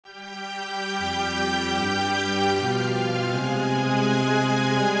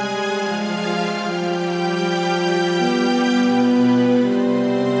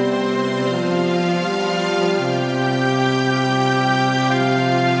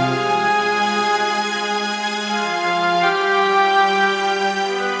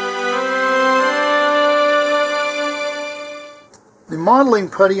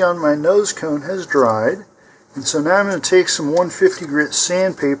modeling putty on my nose cone has dried, and so now I'm going to take some 150 grit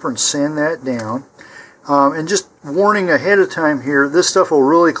sandpaper and sand that down. And just warning ahead of time here, this stuff will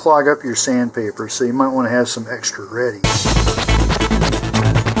really clog up your sandpaper, so you might want to have some extra ready.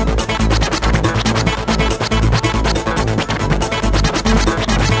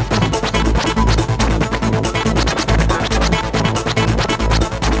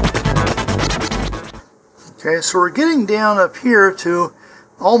 Okay, so we're getting down up here to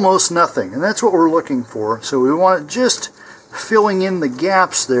almost nothing, and that's what we're looking for. So we want it just filling in the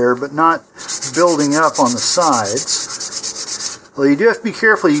gaps there, but not building up on the sides. Well, you do have to be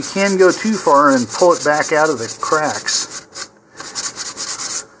careful. You can go too far and pull it back out of the cracks.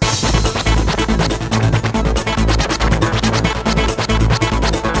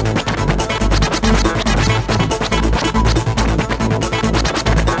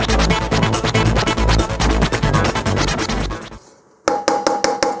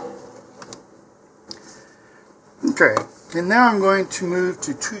 Okay, and now I'm going to move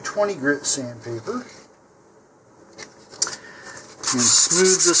to 220 grit sandpaper and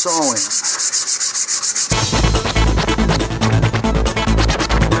smooth this all in.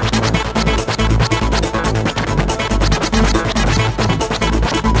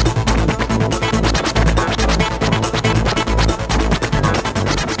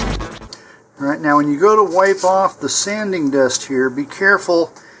 Alright, now when you go to wipe off the sanding dust here, be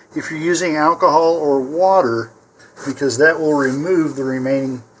careful if you're using alcohol or water, because that will remove the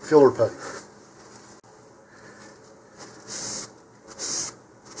remaining filler putty.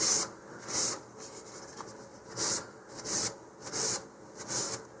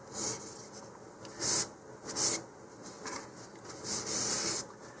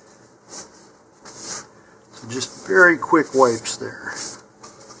 So just very quick wipes there.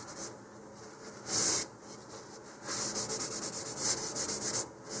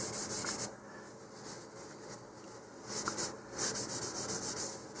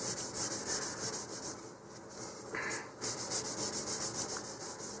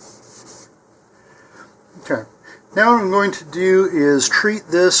 Okay, now what I'm going to do is treat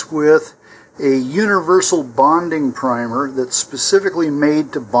this with a universal bonding primer that's specifically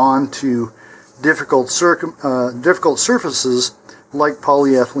made to bond to difficult surfaces like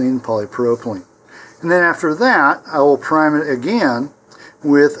polyethylene, polypropylene. And then after that, I will prime it again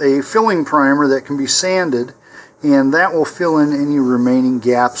with a filling primer that can be sanded, and that will fill in any remaining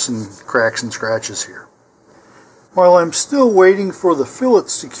gaps and cracks and scratches here. While I'm still waiting for the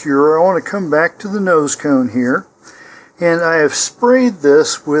fillets to cure, I want to come back to the nose cone here, and I have sprayed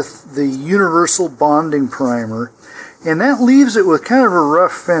this with the universal bonding primer, and that leaves it with kind of a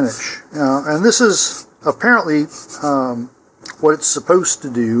rough finish. And this is apparently what it's supposed to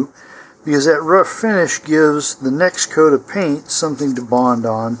do, because that rough finish gives the next coat of paint something to bond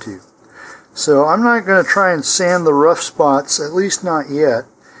onto. So I'm not going to try and sand the rough spots, at least not yet.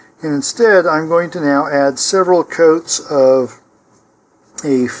 And instead, I'm going to now add several coats of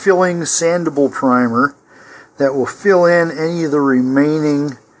a filling sandable primer that will fill in any of the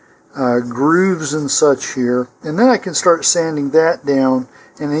remaining grooves and such here. And then I can start sanding that down,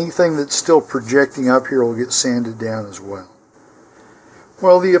 and anything that's still projecting up here will get sanded down as well.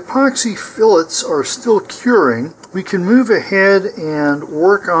 While the epoxy fillets are still curing, we can move ahead and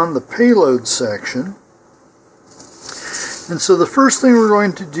work on the payload section. And so the first thing we're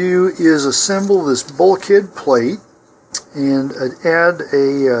going to do is assemble this bulkhead plate and add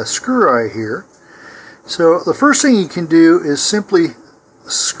a screw eye here. So the first thing you can do is simply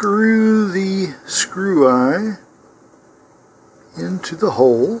screw the screw eye into the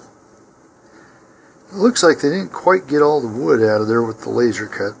hole. It looks like they didn't quite get all the wood out of there with the laser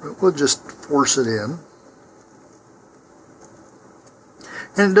cut, but we'll just force it in.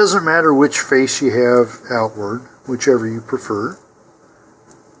 And it doesn't matter which face you have outward, whichever you prefer.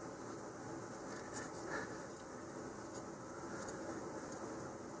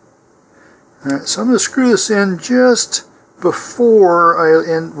 Alright, so I'm going to screw this in just before I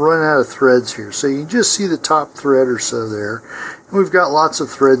run out of threads here. So you can just see the top thread or so there. And we've got lots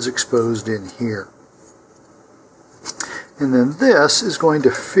of threads exposed in here. And then this is going to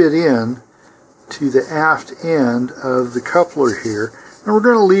fit in to the aft end of the coupler here. And we're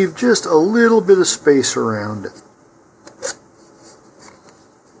going to leave just a little bit of space around it.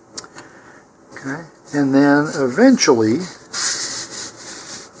 Okay, and then eventually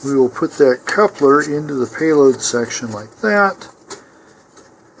we will put that coupler into the payload section like that,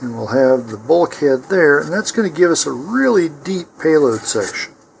 and we'll have the bulkhead there, and that's going to give us a really deep payload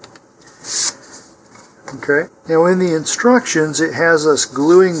section. Okay, now in the instructions it has us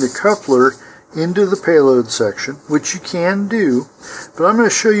gluing the coupler into the payload section, which you can do, but I'm going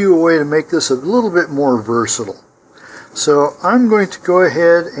to show you a way to make this a little bit more versatile. So I'm going to go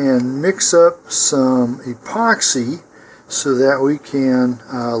ahead and mix up some epoxy so that we can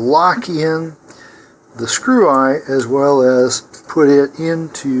lock in the screw eye as well as put it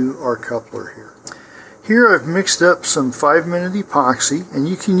into our coupler here. Here I've mixed up some 5-minute epoxy, and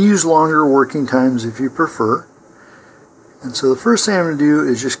you can use longer working times if you prefer. And so the first thing I'm going to do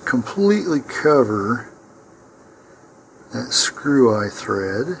is just completely cover that screw eye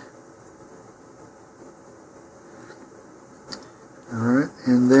thread. Alright,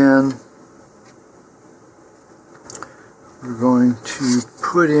 and then we're going to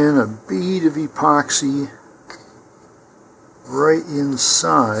put in a bead of epoxy right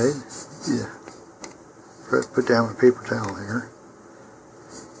inside. Yeah, put down my paper towel here.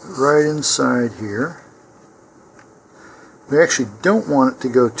 Right inside here. We actually don't want it to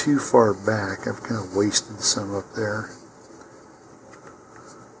go too far back. I've kind of wasted some up there.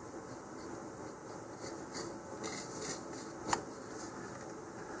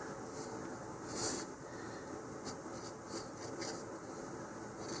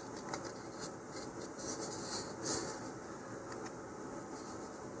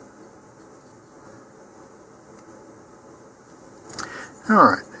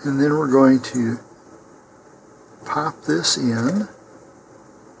 Alright, and then we're going to pop this in.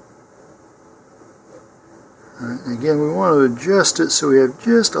 Right, again, we want to adjust it so we have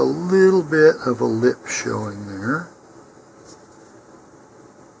just a little bit of a lip showing there.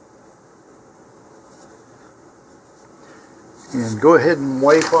 And go ahead and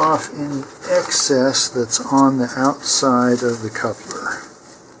wipe off any excess that's on the outside of the coupler.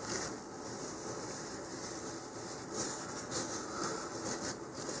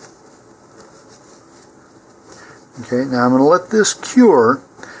 Okay, now I'm going to let this cure,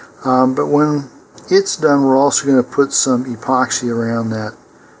 but when it's done, we're also going to put some epoxy around that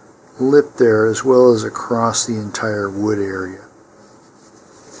lip there as well as across the entire wood area.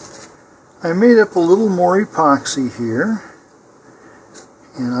 I made up a little more epoxy here,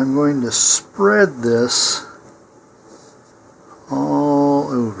 and I'm going to spread this all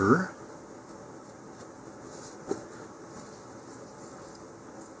over.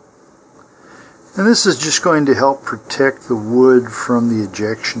 And this is just going to help protect the wood from the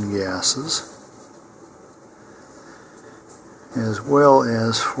ejection gases, as well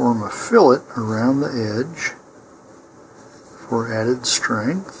as form a fillet around the edge for added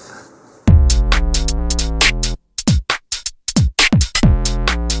strength.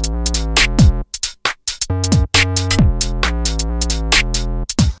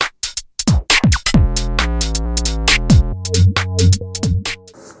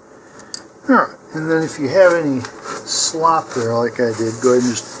 Alright, and then if you have any slop there like I did, go ahead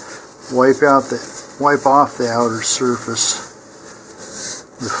and just wipe off the outer surface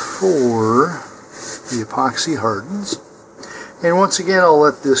before the epoxy hardens. And once again, I'll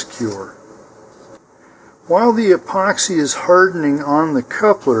let this cure. While the epoxy is hardening on the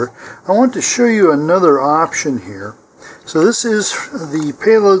coupler, I want to show you another option here. So this is the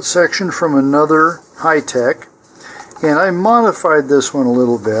payload section from another high-tech, and I modified this one a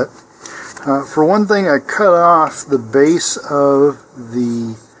little bit. For one thing, I cut off the base of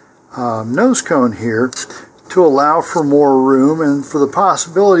the nose cone here to allow for more room and for the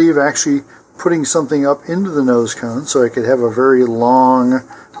possibility of actually putting something up into the nose cone so I could have a very long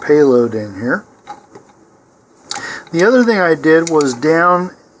payload in here. The other thing I did was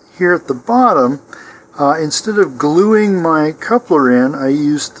down here at the bottom, instead of gluing my coupler in, I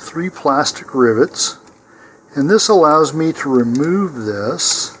used 3 plastic rivets, and this allows me to remove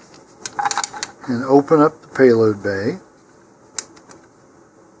this and open up the payload bay.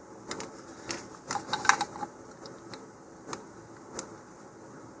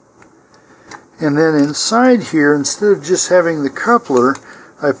 And then inside here, instead of just having the coupler,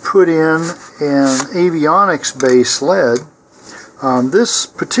 I put in an avionics base lead. This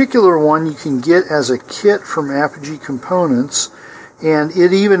particular one you can get as a kit from Apogee Components, and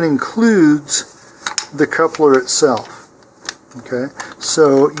it even includes the coupler itself. Okay,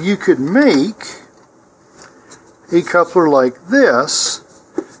 so you could make a coupler like this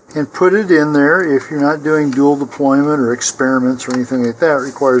and put it in there if you're not doing dual deployment or experiments or anything like that. It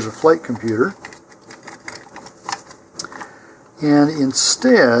requires a flight computer. And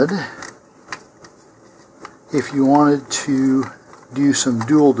instead, if you wanted to do some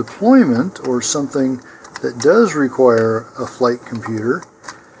dual deployment or something that does require a flight computer,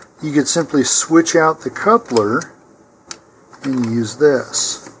 you could simply switch out the coupler and use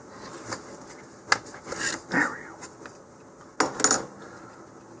this. There we go.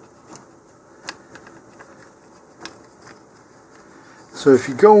 So if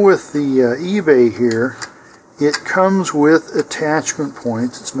you go with the eBay here, it comes with attachment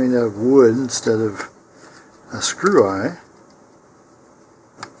points. It's made out of wood instead of a screw eye.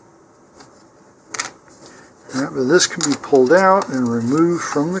 Right, but this can be pulled out and removed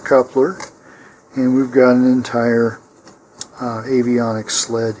from the coupler, and we've got an entire avionics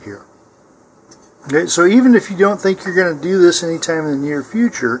sled here. Okay, so even if you don't think you're going to do this anytime in the near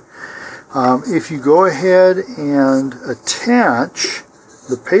future, if you go ahead and attach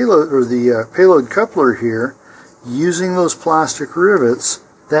the payload or the payload coupler here using those plastic rivets,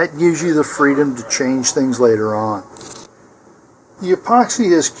 that gives you the freedom to change things later on. The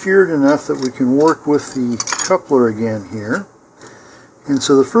epoxy has cured enough that we can work with the coupler again here. And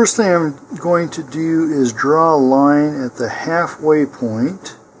so the first thing I'm going to do is draw a line at the halfway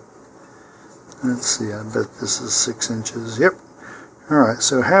point. Let's see, I bet this is 6 inches. Yep. Alright,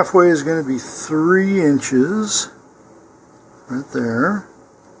 so halfway is going to be 3 inches. Right there.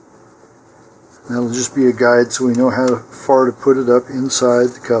 That'll just be a guide so we know how far to put it up inside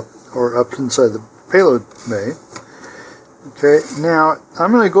the cup, or up inside the payload bay. Okay, now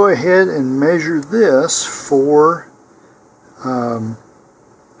I'm going to go ahead and measure this for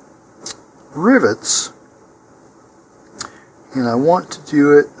rivets, and I want to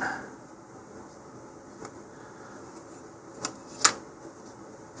do it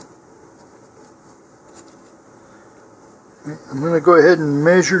I'm going to go ahead and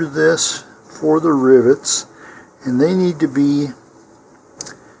measure this for the rivets, and they need to be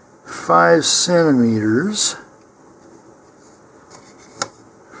 5 centimeters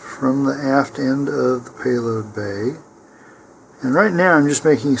from the aft end of the payload bay. And right now I'm just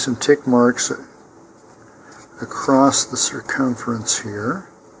making some tick marks across the circumference here.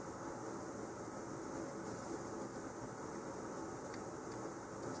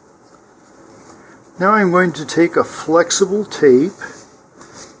 Now I'm going to take a flexible tape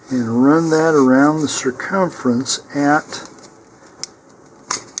and run that around the circumference at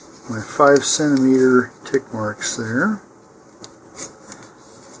my 5 centimeter tick marks there.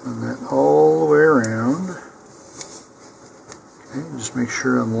 Run that all the way around. Okay, just make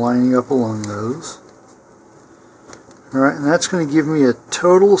sure I'm lining up along those. Alright, and that's going to give me a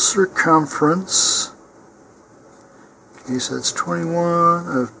total circumference. Okay, so that's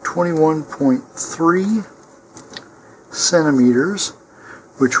 21.3 centimeters,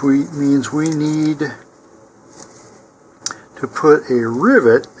 which means we need to put a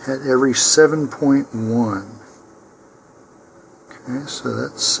rivet at every 7.1. Okay, so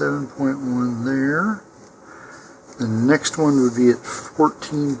that's 7.1 there. The next one would be at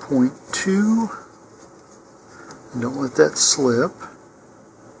 14.2. Don't let that slip.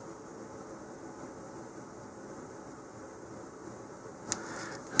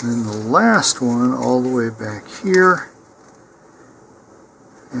 And then the last one all the way back here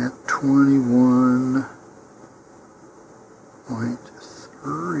at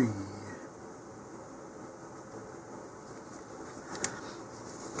 21.3.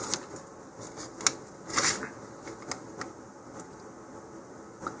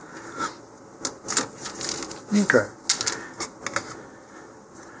 Okay.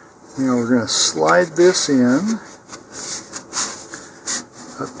 Now we're going to slide this in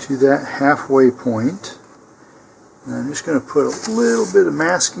up to that halfway point. And I'm just going to put a little bit of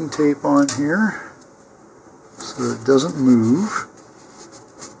masking tape on here so that it doesn't move.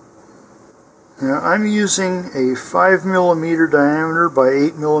 Now I'm using a 5mm diameter by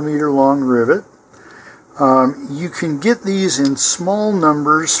 8mm long rivet. You can get these in small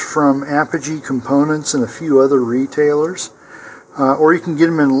numbers from Apogee Components and a few other retailers, or you can get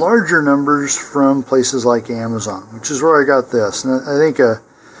them in larger numbers from places like Amazon, which is where I got this. And I think a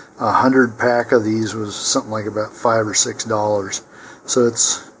 100 pack of these was something like about $5 or $6. So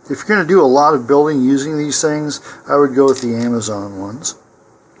it's, if you're going to do a lot of building using these things, I would go with the Amazon ones.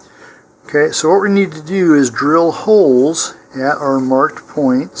 Okay, so what we need to do is drill holes at our marked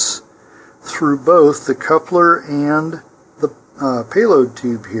points through both the coupler and the payload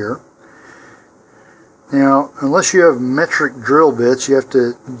tube here. Now, unless you have metric drill bits, you have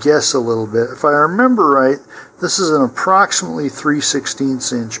to guess a little bit. If I remember right, this is an approximately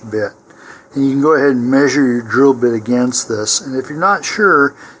 3/16 inch bit. And you can go ahead and measure your drill bit against this. And if you're not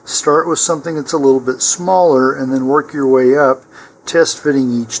sure, start with something that's a little bit smaller and then work your way up, test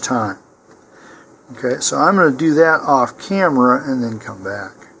fitting each time. Okay, so I'm going to do that off camera and then come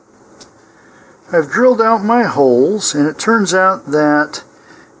back. I've drilled out my holes, and it turns out that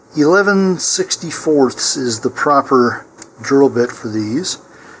 11/64 is the proper drill bit for these.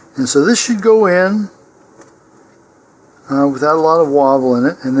 And so this should go in without a lot of wobble in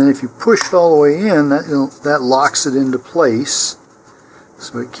it, and then if you push it all the way in, that locks it into place.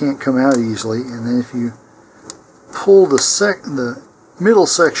 so it can't come out easily. And then if you pull the middle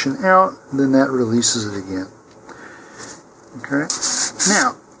section out, then that releases it again. Okay.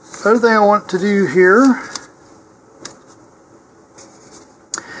 Now, other thing I want to do here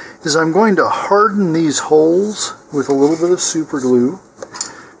is I'm going to harden these holes with a little bit of super glue,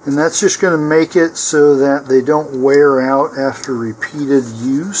 and that's just going to make it so that they don't wear out after repeated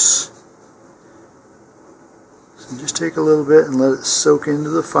use. So just take a little bit and let it soak into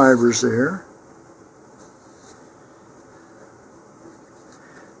the fibers there.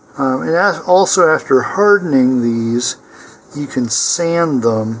 And also, after hardening these, you can sand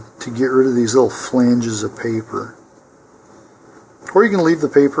them to get rid of these little flanges of paper. Or you can leave the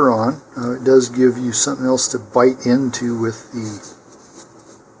paper on. It does give you something else to bite into with the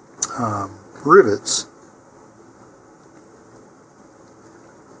rivets.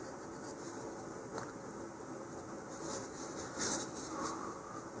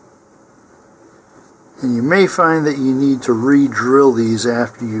 And you may find that you need to re-drill these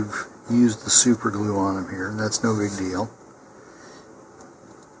after you've used the super glue on them here, and that's no big deal.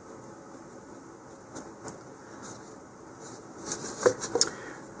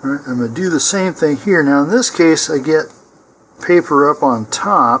 Alright, I'm going to do the same thing here. Now in this case I get paper up on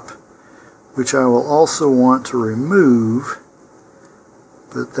top, which I will also want to remove,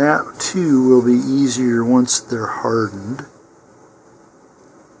 but that too will be easier once they're hardened.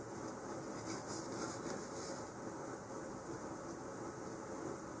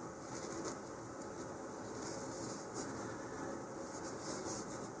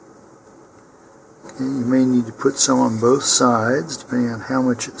 You may need to put some on both sides, depending on how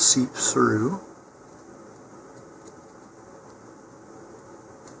much it seeps through.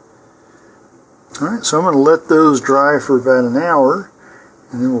 Alright, so I'm going to let those dry for about an hour,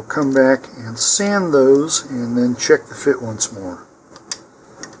 and then we'll come back and sand those and then check the fit once more.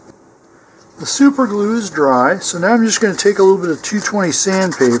 The super glue is dry, so now I'm just going to take a little bit of 220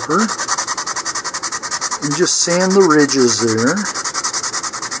 sandpaper and just sand the ridges there.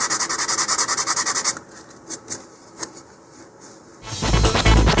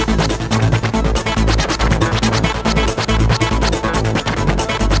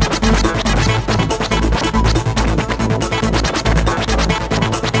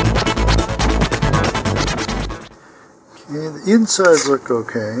 The insides look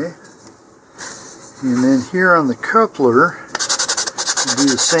okay, and then here on the coupler we'll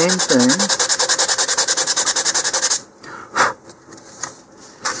do the same thing.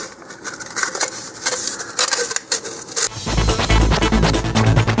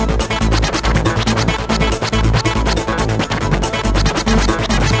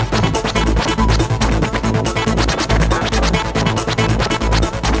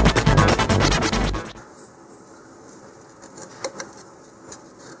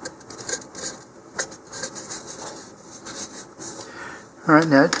 Alright,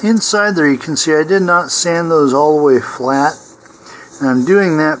 now inside there you can see I did not sand those all the way flat, and I'm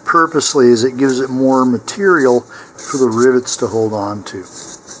doing that purposely as it gives it more material for the rivets to hold on to.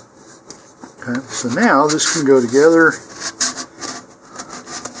 Okay, so now this can go together.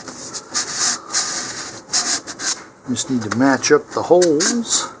 Just need to match up the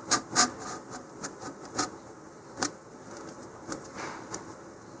holes.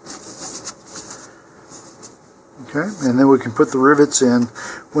 Okay, and then we can put the rivets in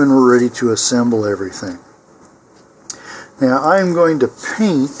when we're ready to assemble everything. Now I'm going to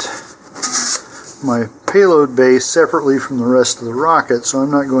paint my payload base separately from the rest of the rocket, so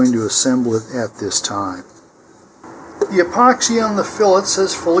I'm not going to assemble it at this time. The epoxy on the fillets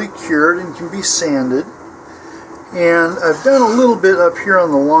has fully cured and can be sanded. And I've done a little bit up here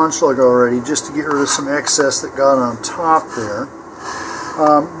on the launch lug already just to get rid of some excess that got on top there.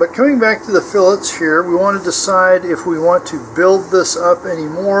 But coming back to the fillets here, we want to decide if we want to build this up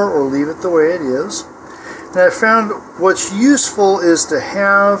anymore or leave it the way it is. And I found what's useful is to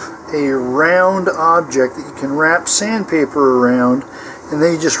have a round object that you can wrap sandpaper around, and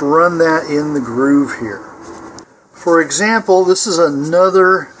then you just run that in the groove here. For example, this is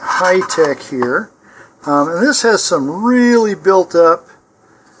another high-tech here, and this has some really built up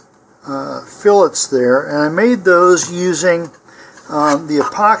fillets there, and I made those using the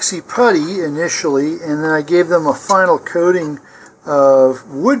epoxy putty initially, and then I gave them a final coating of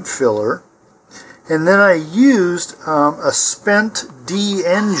wood filler, and then I used a spent D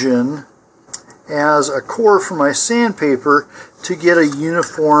engine as a core for my sandpaper to get a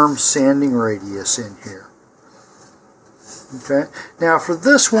uniform sanding radius in here. Okay, now for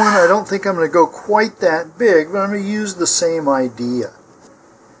this one I don't think I'm going to go quite that big, but I'm going to use the same idea.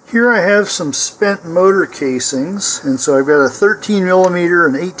 Here I have some spent motor casings, and so I've got a 13 millimeter,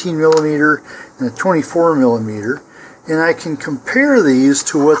 an 18 millimeter, and a 24 millimeter, and I can compare these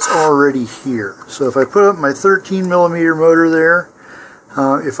to what's already here. So if I put up my 13 millimeter motor there,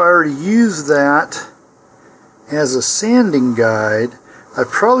 if I were to use that as a sanding guide, I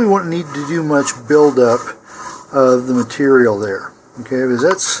probably wouldn't need to do much buildup of the material there. Okay, because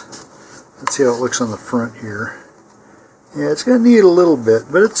let's see how it looks on the front here. Yeah, it's going to need a little bit,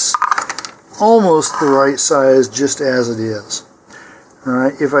 but it's almost the right size just as it is.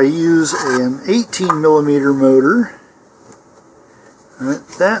 Alright, if I use an 18 millimeter motor, right,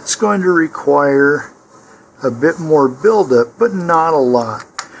 that's going to require a bit more buildup, but not a lot.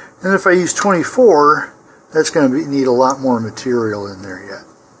 And if I use 24, that's going to need a lot more material in there yet.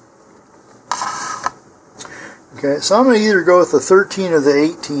 Okay, so I'm going to either go with the 13 or the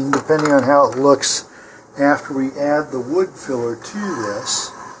 18, depending on how it looks after we add the wood filler to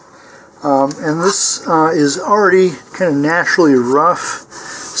this. And this is already kind of naturally rough,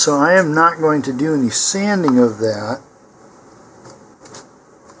 so I am not going to do any sanding of that.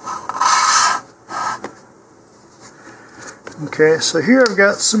 Okay, so here I've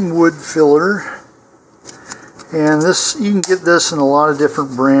got some wood filler, and this, you can get this in a lot of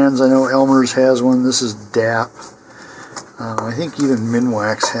different brands. I know Elmer's has one. This is DAP. I think even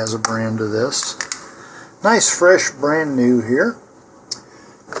Minwax has a brand of this. Nice, fresh, brand new here.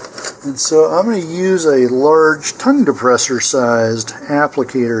 And so I'm going to use a large tongue depressor sized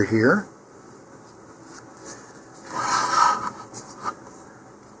applicator here.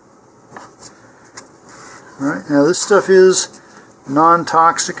 Alright, now this stuff is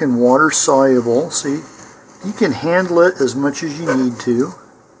non-toxic and water soluble, so you can handle it as much as you need to.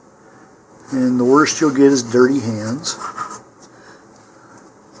 And the worst you'll get is dirty hands.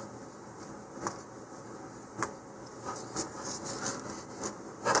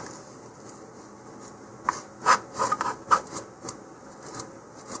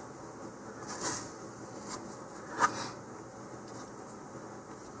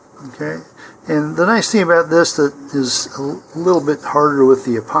 Okay, and the nice thing about this that is a little bit harder with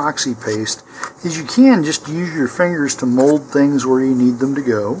the epoxy paste is you can just use your fingers to mold things where you need them to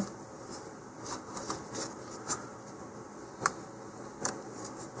go.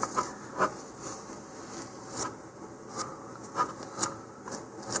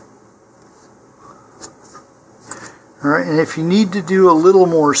 Alright, and if you need to do a little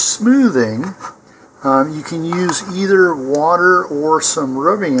more smoothing, you can use either water or some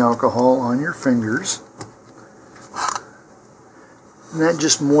rubbing alcohol on your fingers. And that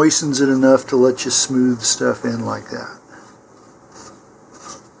just moistens it enough to let you smooth stuff in like that.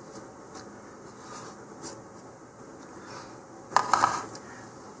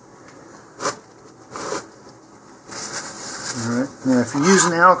 Alright, now if you're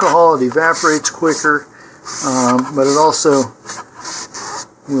using alcohol, it evaporates quicker, but it also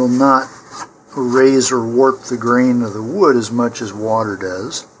will not erase or warp the grain of the wood as much as water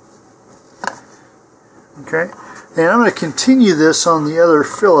does. Okay, and I'm going to continue this on the other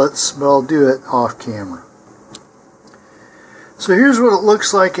fillets, but I'll do it off camera. So here's what it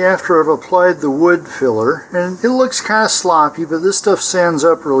looks like after I've applied the wood filler, and it looks kind of sloppy, but this stuff sands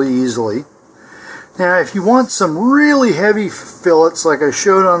up really easily. Now if you want some really heavy fillets like I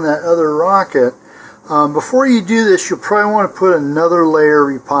showed on that other rocket, before you do this, you'll probably want to put another layer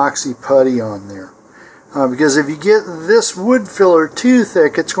of epoxy putty on there. Because if you get this wood filler too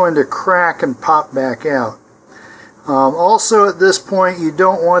thick, it's going to crack and pop back out. Also at this point, you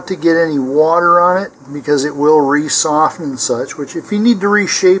don't want to get any water on it because it will re-soften and such, which if you need to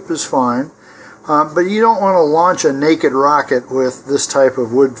reshape is fine. But you don't want to launch a naked rocket with this type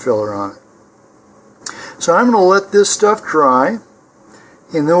of wood filler on it. So I'm going to let this stuff dry,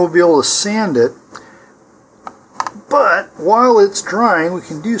 and then we'll be able to sand it. But while it's drying, we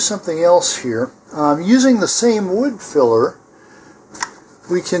can do something else here. Using the same wood filler,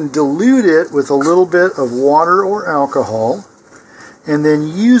 we can dilute it with a little bit of water or alcohol and then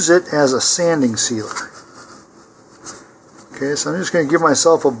use it as a sanding sealer. Okay, so I'm just going to give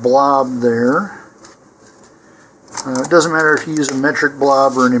myself a blob there. It doesn't matter if you use a metric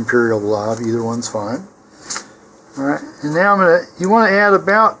blob or an imperial blob, either one's fine. Alright, and now you want to add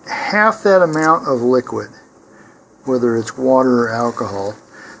about half that amount of liquid, whether it's water or alcohol.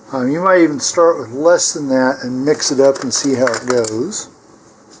 You might even start with less than that and mix it up and see how it goes.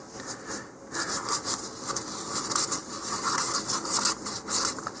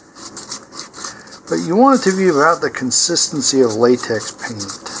 But you want it to be about the consistency of latex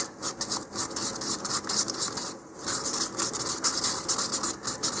paint.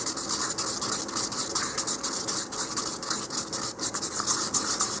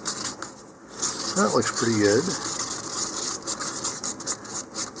 So that looks pretty good.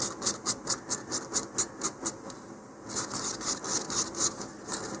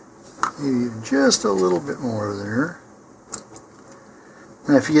 Maybe just a little bit more there.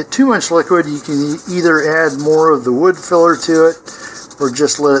 Now if you get too much liquid, you can either add more of the wood filler to it or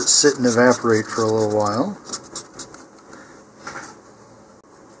just let it sit and evaporate for a little while.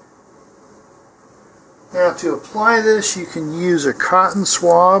 Now to apply this, you can use a cotton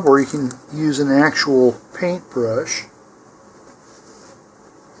swab or you can use an actual paintbrush.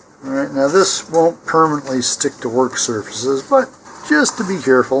 Alright, now this won't permanently stick to work surfaces, but just to be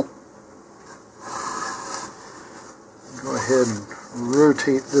careful. Go ahead and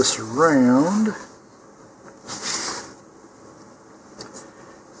rotate this around.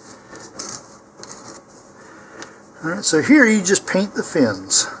 Alright, so here you just paint the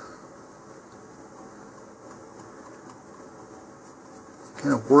fins.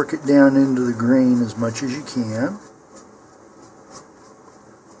 Kind of work it down into the grain as much as you can.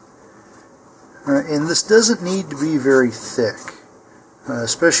 Alright, and this doesn't need to be very thick.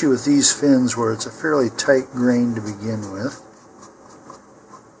 Especially with these fins where it's a fairly tight grain to begin with.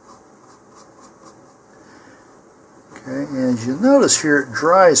 Okay, and as you notice here, it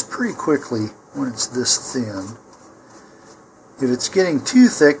dries pretty quickly when it's this thin. If it's getting too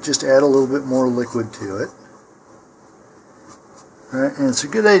thick, just add a little bit more liquid to it. All right, and it's a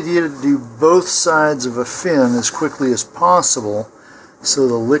good idea to do both sides of a fin as quickly as possible so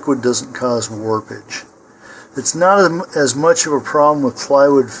the liquid doesn't cause warpage. It's not as much of a problem with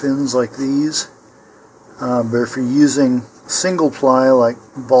plywood fins like these, but if you're using single ply like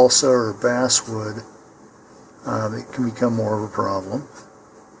balsa or basswood, it can become more of a problem.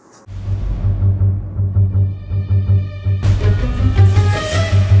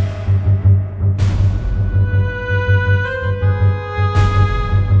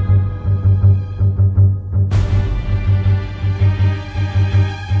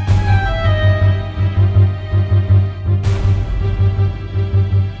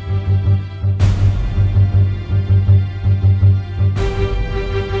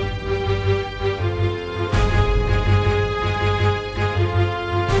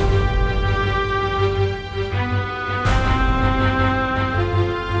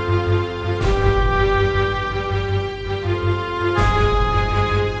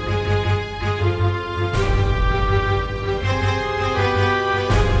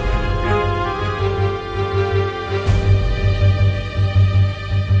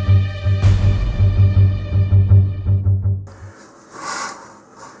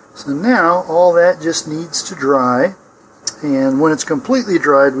 So now all that just needs to dry, and when it's completely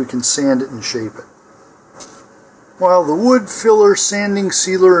dried we can sand it and shape it. While the wood filler, sanding,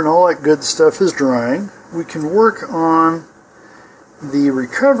 sealer, and all that good stuff is drying, we can work on the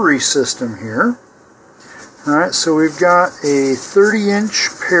recovery system here. Alright, so we've got a 30-inch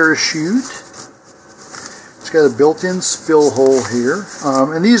parachute. It's got a built-in spill hole here,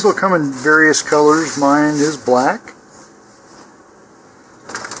 and these will come in various colors. Mine is black.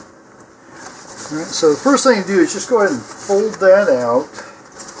 Alright, so the first thing to do is just go ahead and fold that out,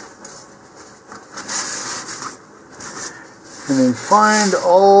 and then find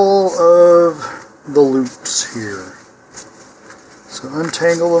all of the loops here. So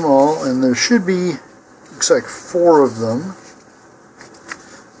untangle them all, and there should be, looks like 4 of them.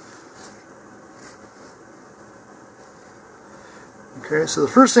 Okay, so the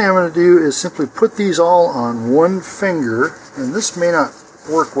first thing I'm going to do is simply put these all on one finger, and this may not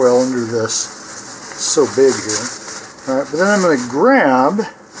work well under this. So big here. Alright, but then I'm going to grab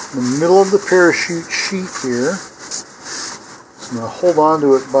the middle of the parachute sheet here. So I'm going to hold on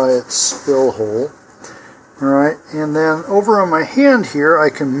to it by its spill hole. Alright, and then over on my hand here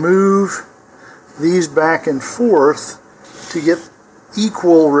I can move these back and forth to get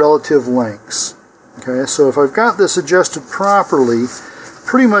equal relative lengths. Okay, so if I've got this adjusted properly,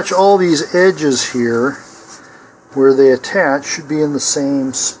 pretty much all these edges here where they attach should be in the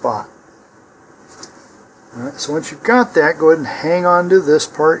same spot. Alright, so once you've got that, go ahead and hang on to this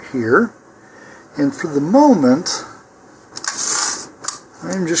part here. And for the moment,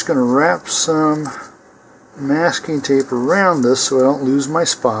 I'm just going to wrap some masking tape around this so I don't lose my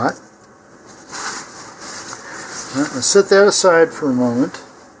spot. Alright, I'll set that aside for a moment.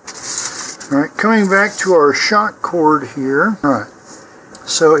 Alright, coming back to our shock cord here. Alright,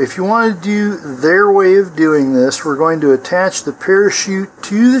 so if you want to do their way of doing this, we're going to attach the parachute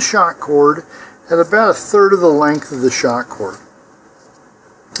to the shock cord at about 1/3 of the length of the shock cord.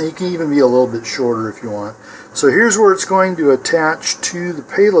 You can even be a little bit shorter if you want. So here's where it's going to attach to the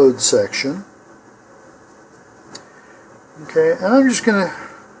payload section. Okay, and I'm just going to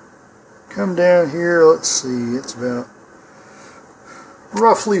come down here, let's see, it's about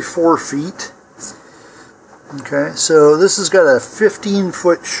roughly 4 feet. Okay, so this has got a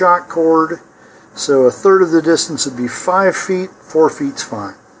 15-foot shock cord, so a third of the distance would be 5 feet, 4 feet's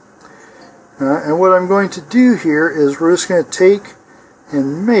fine. And what I'm going to do here is we're just going to take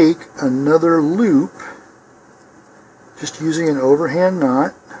and make another loop, just using an overhand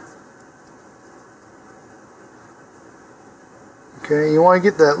knot. Okay, you want to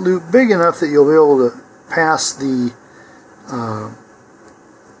get that loop big enough that you'll be able to pass the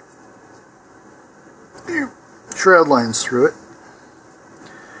shroud lines through it.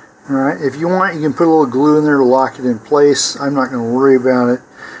 Alright, if you want, you can put a little glue in there to lock it in place. I'm not going to worry about it,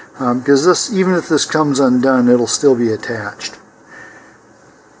 because this, even if this comes undone, it'll still be attached.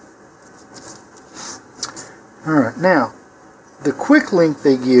 Alright, now, the quick link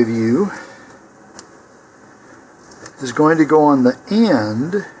they give you is going to go on the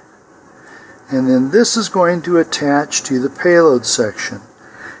end, and then this is going to attach to the payload section.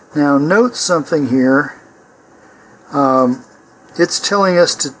 Now note something here. It's telling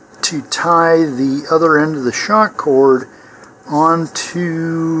us to tie the other end of the shock cord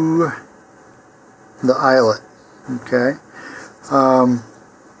onto the eyelet. Okay,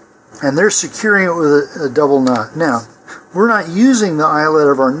 and they're securing it with a double knot. Now, we're not using the eyelet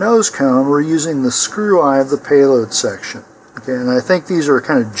of our nose cone, we're using the screw eye of the payload section. Okay, and I think these are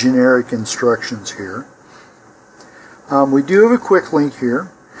kind of generic instructions here. We do have a quick link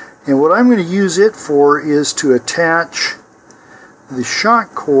here, and what I'm going to use it for is to attach the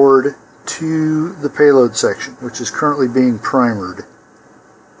shock cord to the payload section, which is currently being primered.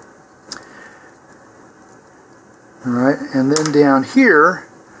 Alright, and then down here,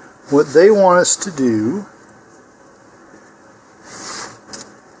 what they want us to do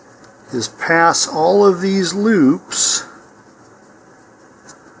is pass all of these loops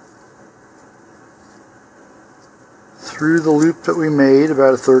through the loop that we made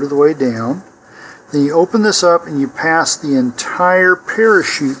about a third of the way down. Then you open this up and you pass the entire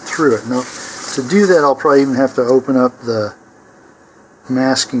parachute through it. Now, to do that, I'll probably even have to open up the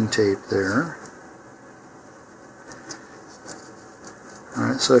masking tape there.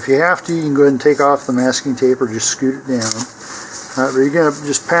 Alright, so if you have to, you can go ahead and take off the masking tape or just scoot it down. But you're going to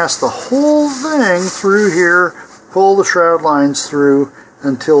just pass the whole thing through here, pull the shroud lines through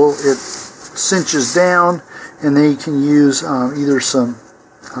until it cinches down, and then you can use either some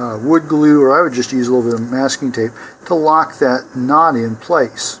wood glue, or I would just use a little bit of masking tape to lock that knot in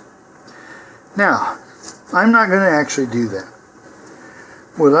place. Now, I'm not going to actually do that.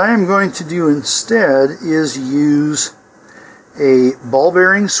 What I am going to do instead is use a ball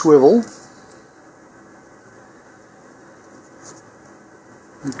bearing swivel.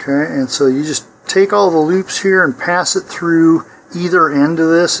 Okay, and so you just take all the loops here and pass it through either end of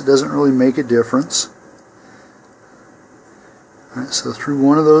this. It doesn't really make a difference. All right, so through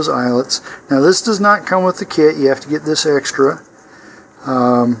one of those eyelets. Now this does not come with the kit. You have to get this extra.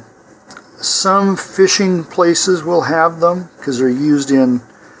 Some fishing places will have them because they're used in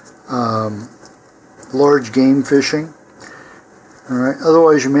large game fishing. All right.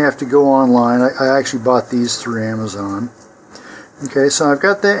 Otherwise, you may have to go online. I actually bought these through Amazon. Okay, so I've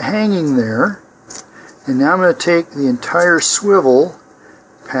got that hanging there, and now I'm going to take the entire swivel,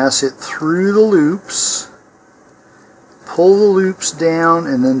 pass it through the loops, pull the loops down,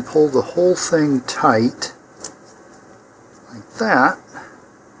 and then pull the whole thing tight, like that.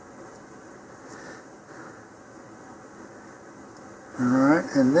 Alright,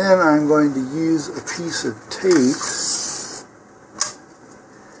 and then I'm going to use a piece of tape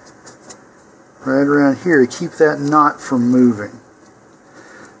right around here to keep that knot from moving.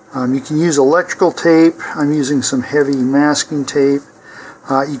 You can use electrical tape. I'm using some heavy masking tape.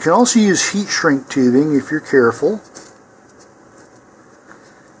 You can also use heat shrink tubing if you're careful.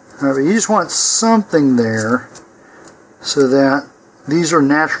 But you just want something there so that these are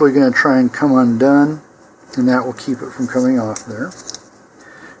naturally going to try and come undone, and that will keep it from coming off there.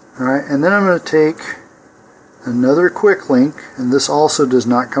 Alright, and then I'm going to take another quick link, and this also does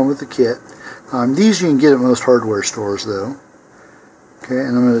not come with the kit. These you can get at most hardware stores though. Okay,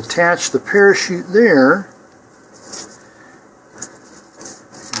 and I'm going to attach the parachute there.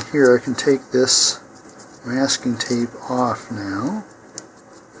 And here I can take this masking tape off now.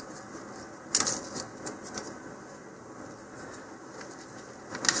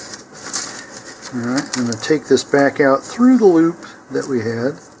 Alright, I'm going to take this back out through the loop that we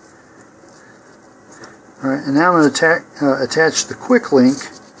had. Alright, and now I'm going to attach the quick link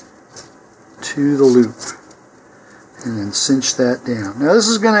to the loop and then cinch that down. Now this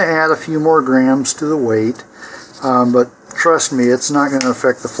is going to add a few more grams to the weight, but trust me, it's not going to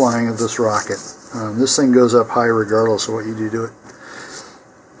affect the flying of this rocket. This thing goes up high regardless of what you do to it.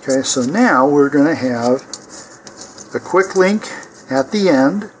 Okay, so now we're going to have a quick link at the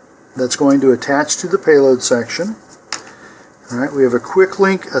end that's going to attach to the payload section. Alright, we have a quick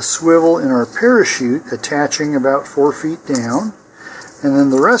link, a swivel, and our parachute attaching about 4 feet down. And then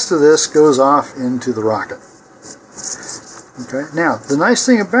the rest of this goes off into the rocket. Okay, now the nice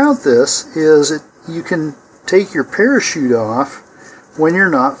thing about this is you can take your parachute off when you're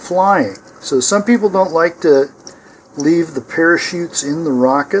not flying. So some people don't like to leave the parachutes in the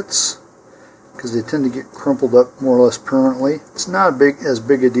rockets because they tend to get crumpled up more or less permanently. It's not as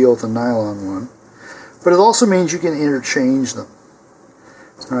big a deal with the nylon one, but it also means you can interchange them.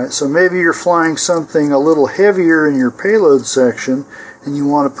 Alright, so maybe you're flying something a little heavier in your payload section and you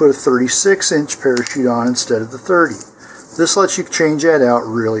want to put a 36-inch parachute on instead of the 30. This lets you change that out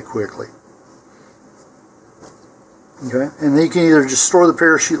really quickly. Okay, and then you can either just store the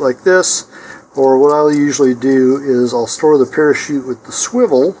parachute like this, or what I'll usually do is I'll store the parachute with the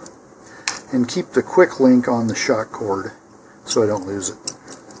swivel and keep the quick link on the shock cord so I don't lose it.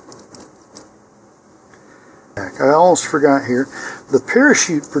 I almost forgot here, the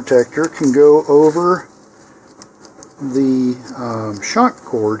parachute protector can go over the shock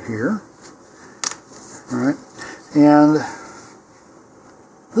cord here. Alright, and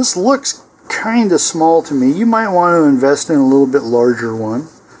this looks kind of small to me. You might want to invest in a little bit larger one.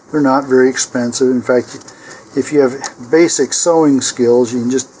 They're not very expensive. In fact, if you have basic sewing skills, you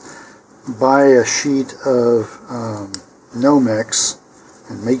can just buy a sheet of Nomex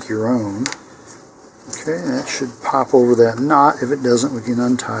and make your own. Okay, that should pop over that knot. If it doesn't, we can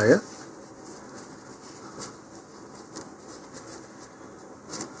untie it.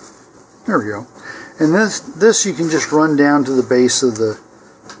 There we go. And this you can just run down to the base of the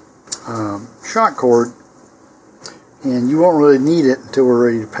shock cord, and you won't really need it until we're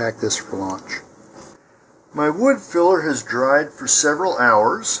ready to pack this for launch. My wood filler has dried for several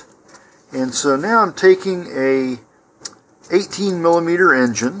hours, and so now I'm taking a 18mm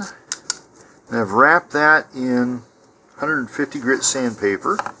engine, and I've wrapped that in 150 grit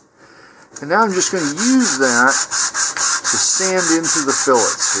sandpaper, and now I'm just going to use that to sand into the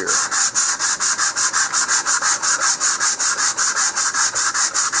fillets here.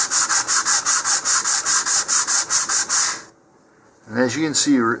 And as you can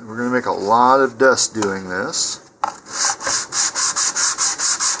see, we're going to make a lot of dust doing this.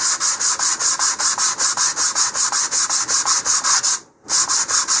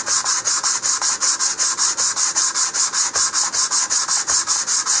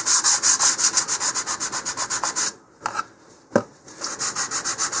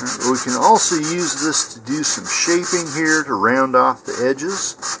 We can also use this to do some shaping here to round off the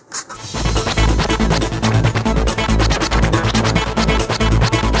edges.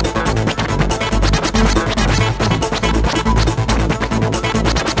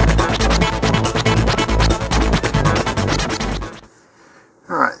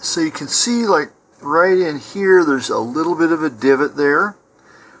 Alright, so you can see like right in here there's a little bit of a divot there.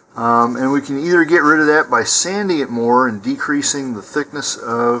 And we can either get rid of that by sanding it more and decreasing the thickness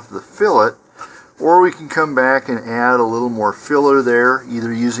of the fillet, or we can come back and add a little more filler there,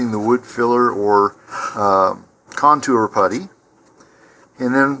 either using the wood filler or contour putty.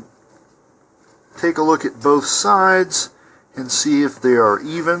 And then take a look at both sides and see if they are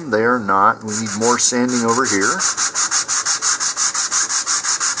even. They are not. We need more sanding over here.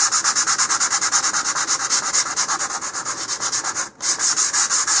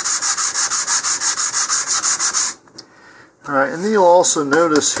 Alright, and then you'll also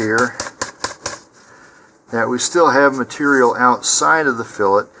notice here that we still have material outside of the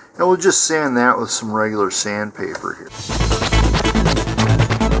fillet, and we'll just sand that with some regular sandpaper here.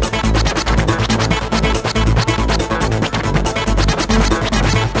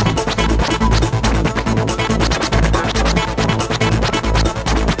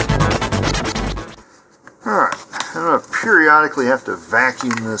 Alright, I'm going to periodically have to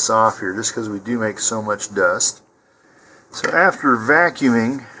vacuum this off here just because we do make so much dust. So after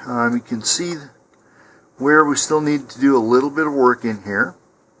vacuuming, you can see where we still need to do a little bit of work in here.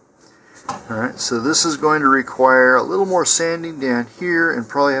 Alright, so this is going to require a little more sanding down here and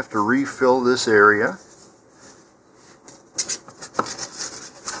probably have to refill this area.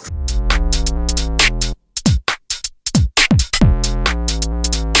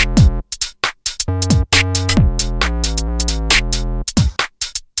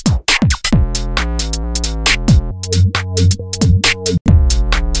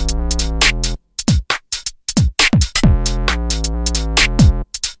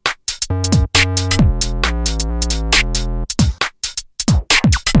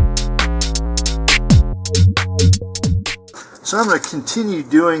 So I'm going to continue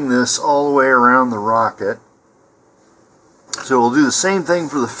doing this all the way around the rocket. So we'll do the same thing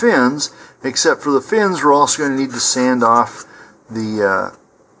for the fins, except for the fins we're also going to need to sand off the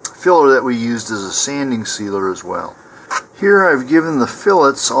filler that we used as a sanding sealer as well. Here I've given the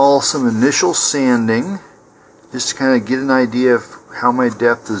fillets all some initial sanding, just to kind of get an idea of how my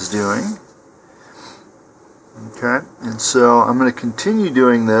depth is doing. Okay, and so I'm going to continue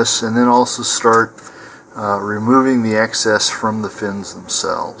doing this and then also start removing the excess from the fins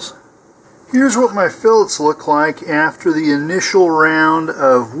themselves. Here's what my fillets look like after the initial round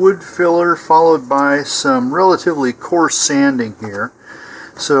of wood filler followed by some relatively coarse sanding here.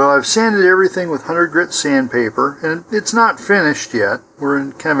 So I've sanded everything with 100 grit sandpaper, and it's not finished yet. We're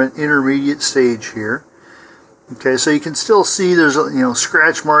in kind of an intermediate stage here. Okay, so you can still see there's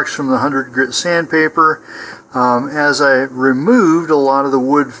scratch marks from the 100 grit sandpaper. As I removed a lot of the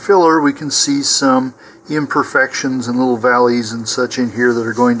wood filler, we can see some imperfections and little valleys and such in here that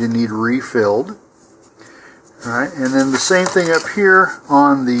are going to need refilled. Alright, and then the same thing up here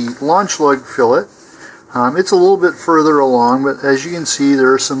on the launch lug fillet. It's a little bit further along, but as you can see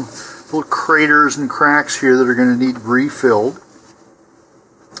there are some little craters and cracks here that are going to need refilled.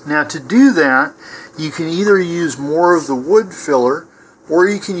 Now to do that, you can either use more of the wood filler or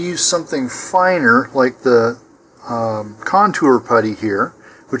you can use something finer like the contour putty here,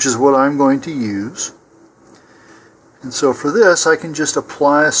 which is what I'm going to use. And so for this I can just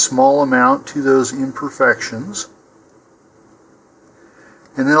apply a small amount to those imperfections,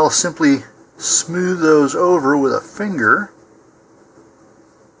 and then I'll simply smooth those over with a finger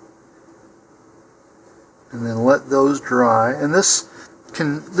and then let those dry. And this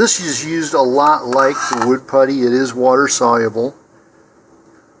is used a lot like the wood putty. It is water soluble,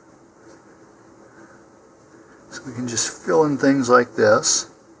 so we can just fill in things like this.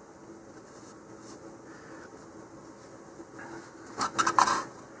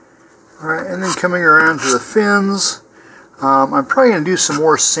 Alright, and then coming around to the fins, I'm probably going to do some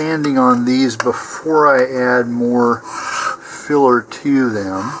more sanding on these before I add more filler to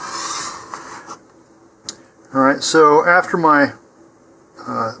them. Alright, so after my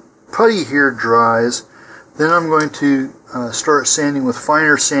putty here dries, then I'm going to start sanding with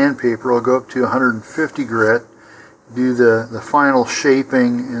finer sandpaper. I'll go up to 150 grit, do the final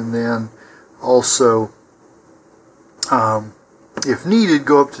shaping, and then also if needed,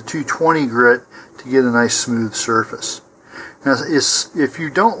 go up to 220 grit to get a nice smooth surface. Now, if you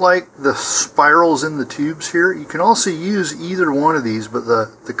don't like the spirals in the tubes here, you can also use either one of these, but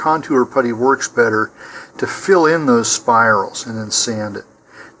the contour putty works better to fill in those spirals and then sand it.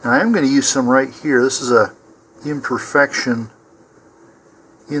 Now I'm going to use some right here. This is a imperfection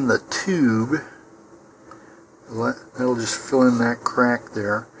in the tube. That'll just fill in that crack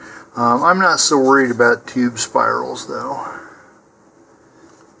there. I'm not so worried about tube spirals though.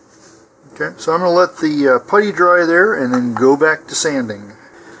 Okay, so I'm going to let the putty dry there and then go back to sanding.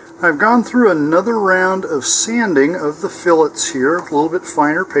 I've gone through another round of sanding of the fillets here, a little bit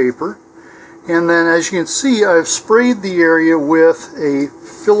finer paper. And then as you can see, I've sprayed the area with a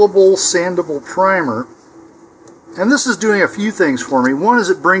fillable sandable primer. And this is doing a few things for me. One is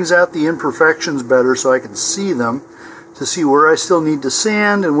it brings out the imperfections better so I can see them, to see where I still need to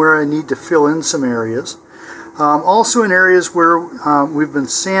sand and where I need to fill in some areas. Also in areas where we've been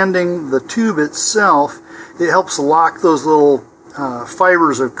sanding the tube itself, it helps lock those little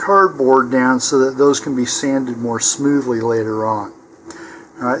fibers of cardboard down so that those can be sanded more smoothly later on.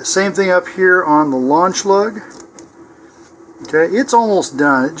 Alright, same thing up here on the launch lug. Okay, it's almost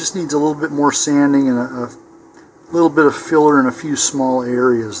done. It just needs a little bit more sanding and a little bit of filler in a few small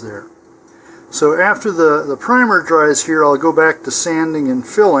areas there. So after the primer dries here, I'll go back to sanding and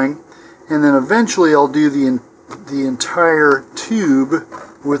filling, and then eventually I'll do the entire tube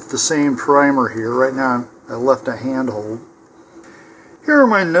with the same primer here. Right now I left a handhold. Here are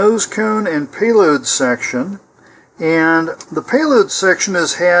my nose cone and payload section, and the payload section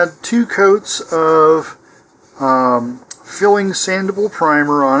has had 2 coats of filling sandable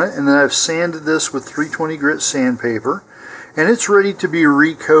primer on it, and then I've sanded this with 320 grit sandpaper, and it's ready to be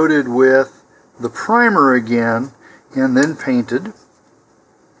recoated with the primer again and then painted.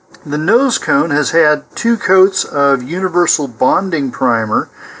 The nose cone has had 2 coats of universal bonding primer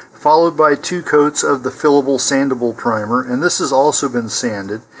followed by 2 coats of the fillable sandable primer, and this has also been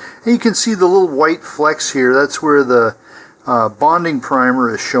sanded. And you can see the little white flecks here. That's where the bonding primer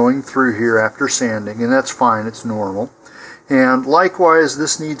is showing through here after sanding, and that's fine, it's normal. And likewise,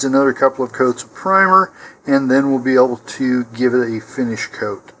 this needs another couple of coats of primer, and then we'll be able to give it a finish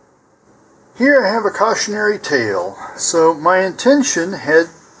coat. Here I have a cautionary tale. So my intention had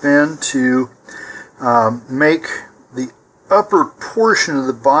been to make the upper portion of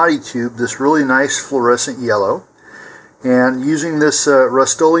the body tube this really nice fluorescent yellow. And using this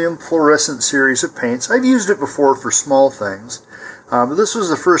Rust-Oleum fluorescent series of paints, I've used it before for small things, but this was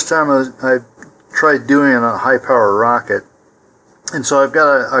the first time I tried doing it on a high-power rocket. And so I've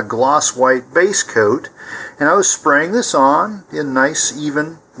got a gloss white base coat, and I was spraying this on in nice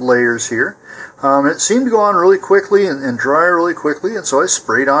even layers here. It seemed to go on really quickly and dry really quickly, and so I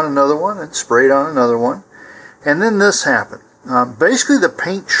sprayed on another one and sprayed on another one. And then this happened. Basically the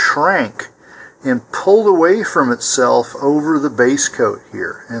paint shrank and pulled away from itself over the base coat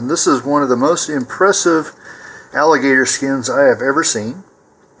here. And this is one of the most impressive alligator skins I have ever seen.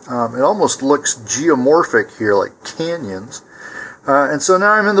 It almost looks geomorphic here, like canyons. And so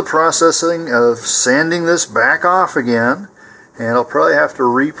now I'm in the processing of sanding this back off again, and I'll probably have to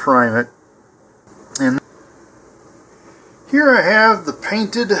reprime it. And here I have the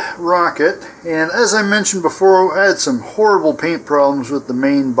painted rocket, and as I mentioned before, I had some horrible paint problems with the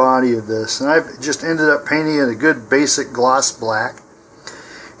main body of this, and I've just ended up painting it a good basic gloss black.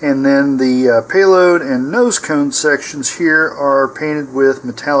 And then the payload and nose cone sections here are painted with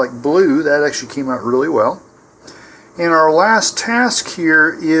metallic blue. That actually came out really well. And our last task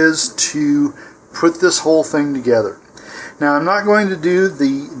here is to put this whole thing together. Now I'm not going to do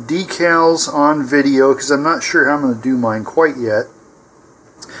the decals on video because I'm not sure how I'm going to do mine quite yet.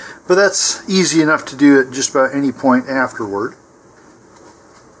 But that's easy enough to do at just about any point afterward.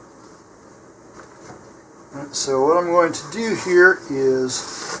 So what I'm going to do here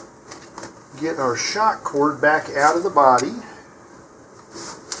is get our shock cord back out of the body.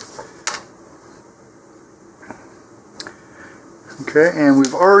 Okay, and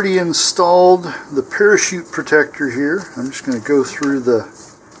we've already installed the parachute protector here. I'm just going to go through the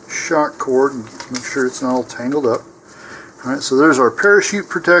shock cord and make sure it's not all tangled up. Alright, so there's our parachute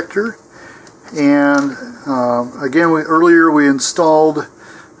protector. And again, earlier we installed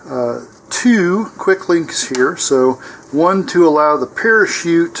 2 quick links here. So one to allow the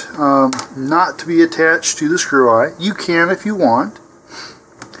parachute not to be attached to the screw eye. You can if you want.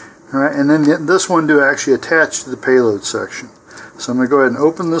 Alright, and then this one to actually attach to the payload section. So I'm going to go ahead and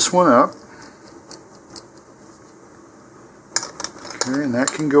open this one up. Okay, and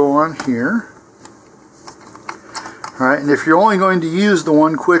that can go on here. Alright, and if you're only going to use the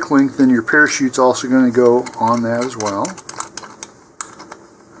one quick link, then your parachute's also going to go on that as well.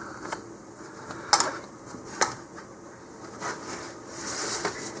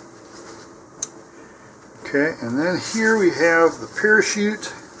 Okay, and then here we have the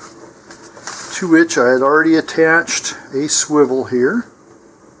parachute, to which I had already attached a swivel here.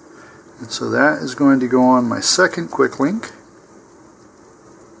 And so that is going to go on my second quick link.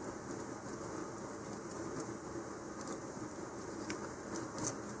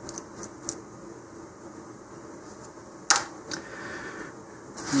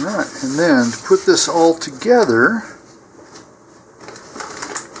 Alright, and then to put this all together,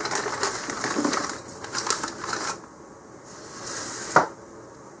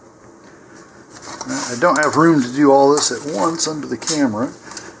 I don't have room to do all this at once under the camera.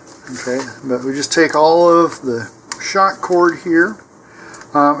 Okay, but we just take all of the shock cord here.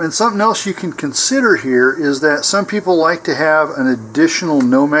 And something else you can consider here is that some people like to have an additional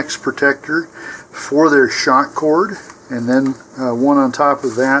Nomex protector for their shock cord, and then one on top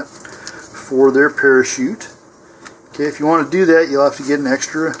of that for their parachute. Okay, if you want to do that, you'll have to get an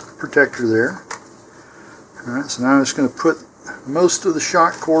extra protector there. Alright, so now I'm just going to put most of the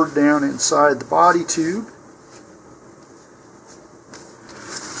shock cord down inside the body tube.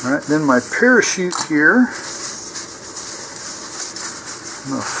 Alright, then my parachute here, I'm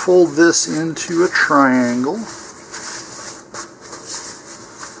going to fold this into a triangle.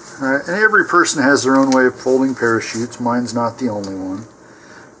 Alright, and every person has their own way of folding parachutes. Mine's not the only one.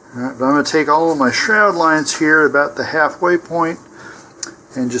 Alright, but I'm going to take all of my shroud lines here about the halfway point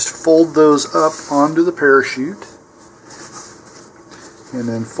and just fold those up onto the parachute. And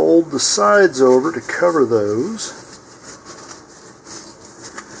then fold the sides over to cover those.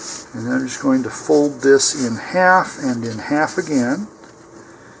 And then I'm just going to fold this in half and in half again.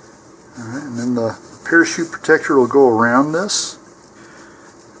 Alright, and then the parachute protector will go around this.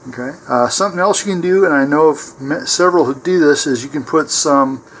 Okay. Something else you can do, and I know of several who do this, is you can put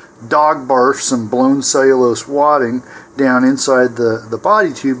some dog barf, some blown cellulose wadding, down inside the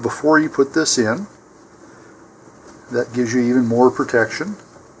body tube before you put this in. That gives you even more protection.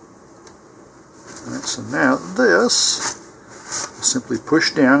 Alright, so now this, simply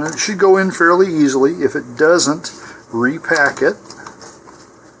push down, and it should go in fairly easily. If it doesn't, repack it.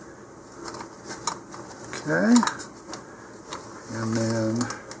 Okay. And then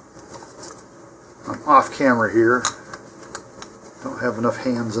I'm off camera here. Don't have enough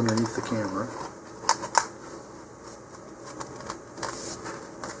hands underneath the camera.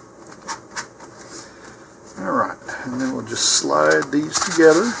 Alright, and then we'll just slide these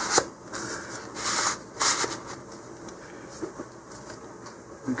together.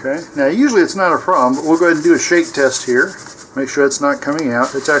 Okay, now usually it's not a problem, but we'll go ahead and do a shake test here. Make sure it's not coming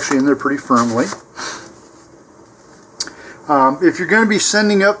out. It's actually in there pretty firmly. If you're going to be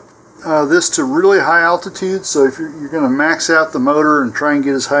sending up this to really high altitude, so if you're going to max out the motor and try and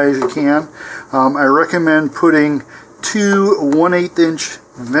get as high as you can, I recommend putting 2 1/8 inch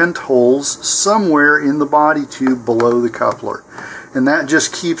vent holes somewhere in the body tube below the coupler, and that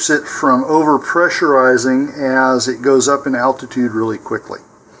just keeps it from over pressurizing as it goes up in altitude really quickly.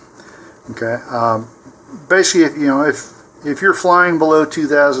 Okay, basically, if you're flying below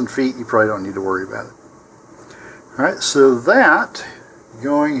 2,000 feet, you probably don't need to worry about it. Alright, so that,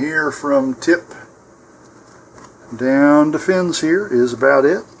 going here from tip down to fins here, is about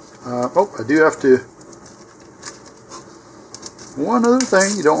it. Oh, I do have to, one other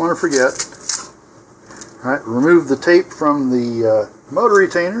thing you don't want to forget. Alright, remove the tape from the motor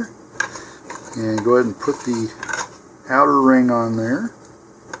retainer, and go ahead and put the outer ring on there.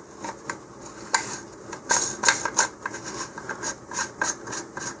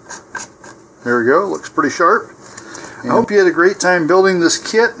 There we go, looks pretty sharp. I hope you had a great time building this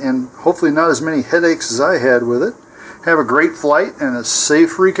kit, and hopefully not as many headaches as I had with it. Have a great flight and a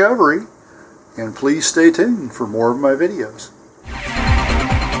safe recovery, and please stay tuned for more of my videos.